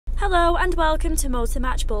Hello and welcome to Motor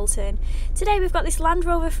Match Bolton. Today we've got this Land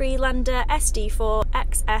Rover Freelander SD4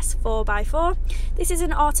 XS 4x4. This is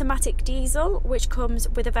an automatic diesel which comes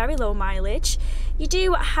with a very low mileage. You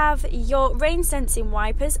do have your rain sensing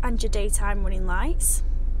wipers and your daytime running lights.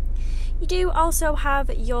 You do also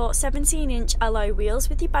have your 17-inch alloy wheels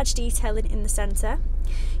with your badge detailing in the centre.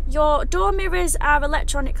 Your door mirrors are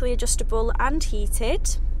electronically adjustable and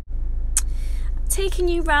heated. Taking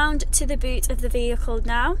you round to the boot of the vehicle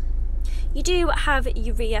now. You do have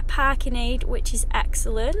your rear parking aid, which is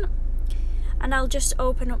excellent, and I'll just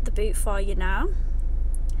open up the boot for you now.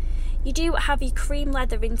 You do have your cream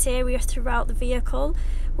leather interior throughout the vehicle,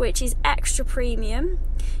 which is extra premium.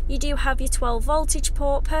 You do have your 12 voltage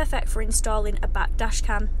port, perfect for installing a back dash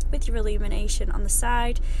cam with your illumination on the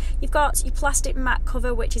side. You've got your plastic mat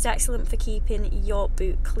cover, which is excellent for keeping your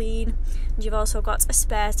boot clean. And you've also got a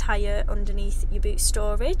spare tyre underneath your boot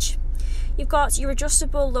storage. You've got your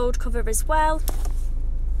adjustable load cover as well,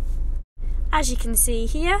 as you can see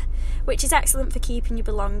here, which is excellent for keeping your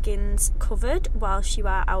belongings covered whilst you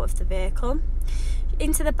are out of the vehicle.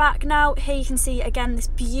 Into the back now, here you can see again this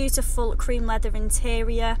beautiful cream leather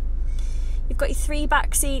interior. You've got your 3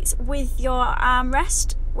 back seats with your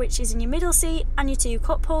armrest, which is in your middle seat, and your 2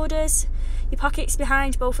 cup holders, your pockets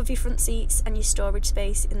behind both of your front seats, and your storage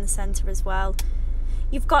space in the centre as well.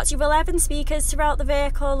 You've got your 11 speakers throughout the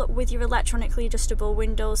vehicle with your electronically adjustable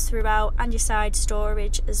windows throughout and your side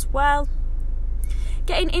storage as well.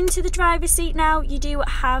 Getting into the driver's seat now, you do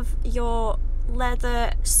have your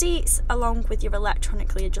leather seats along with your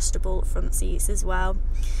electronically adjustable front seats as well.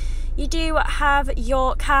 You do have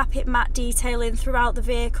your carpet mat detailing throughout the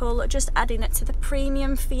vehicle, just adding it to the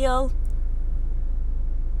premium feel.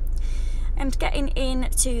 And getting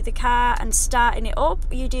into the car and starting it up,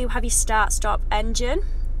 you do have your start-stop engine,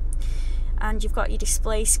 and you've got your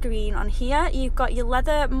display screen on here. You've got your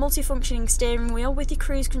leather multifunctioning steering wheel with your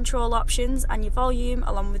cruise control options and your volume,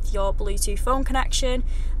 along with your Bluetooth phone connection,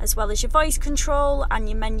 as well as your voice control and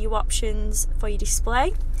your menu options for your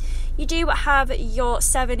display. You do have your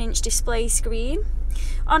 7-inch display screen.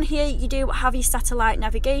 On here you do have your satellite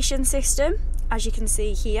navigation system, as you can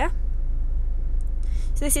see here.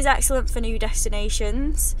 So this is excellent for new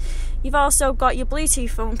destinations. You've also got your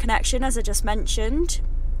Bluetooth phone connection, as I just mentioned,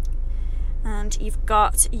 and you've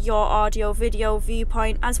got your audio video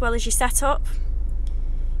viewpoint as well as your setup.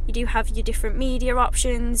 You do have your different media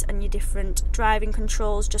options and your different driving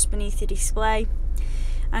controls just beneath your display,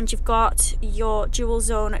 and you've got your dual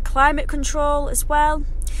zone climate control as well.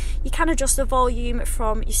 You can adjust the volume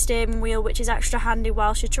from your steering wheel, which is extra handy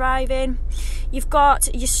whilst you're driving. You've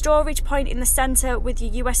got your storage point in the centre with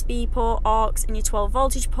your USB port, aux and your 12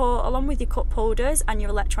 voltage port, along with your cup holders and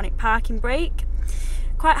your electronic parking brake.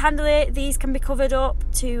 Quite handily, these can be covered up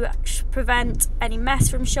to prevent any mess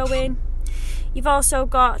from showing. You've also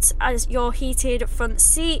got as your heated front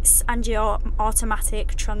seats and your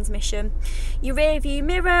automatic transmission. Your rear view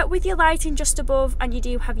mirror with your lighting just above, and you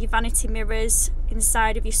do have your vanity mirrors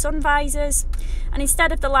inside of your sun visors. And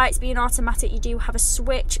instead of the lights being automatic, you do have a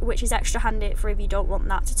switch, which is extra handy for if you don't want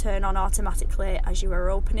that to turn on automatically as you are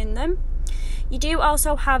opening them. You do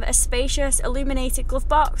also have a spacious illuminated glove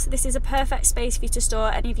box. This is a perfect space for you to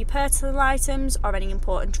store any of your personal items or any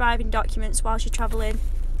important driving documents whilst you're travelling.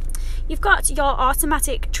 You've got your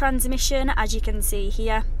automatic transmission, as you can see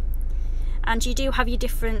here, and you do have your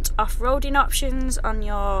different off-roading options on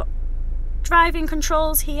your driving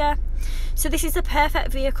controls here. So this is the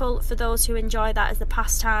perfect vehicle for those who enjoy that as the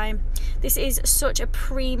pastime. This is such a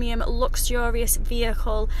premium, luxurious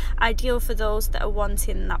vehicle, ideal for those that are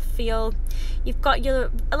wanting that feel. You've got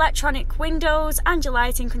your electronic windows and your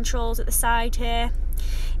lighting controls at the side here.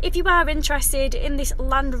 If you are interested in this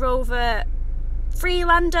Land Rover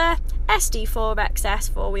Freelander SD4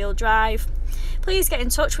 XS 4-wheel drive, please get in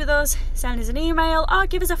touch with us, send us an email or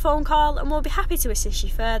give us a phone call, and we'll be happy to assist you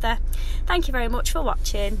further. Thank you very much for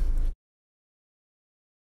watching.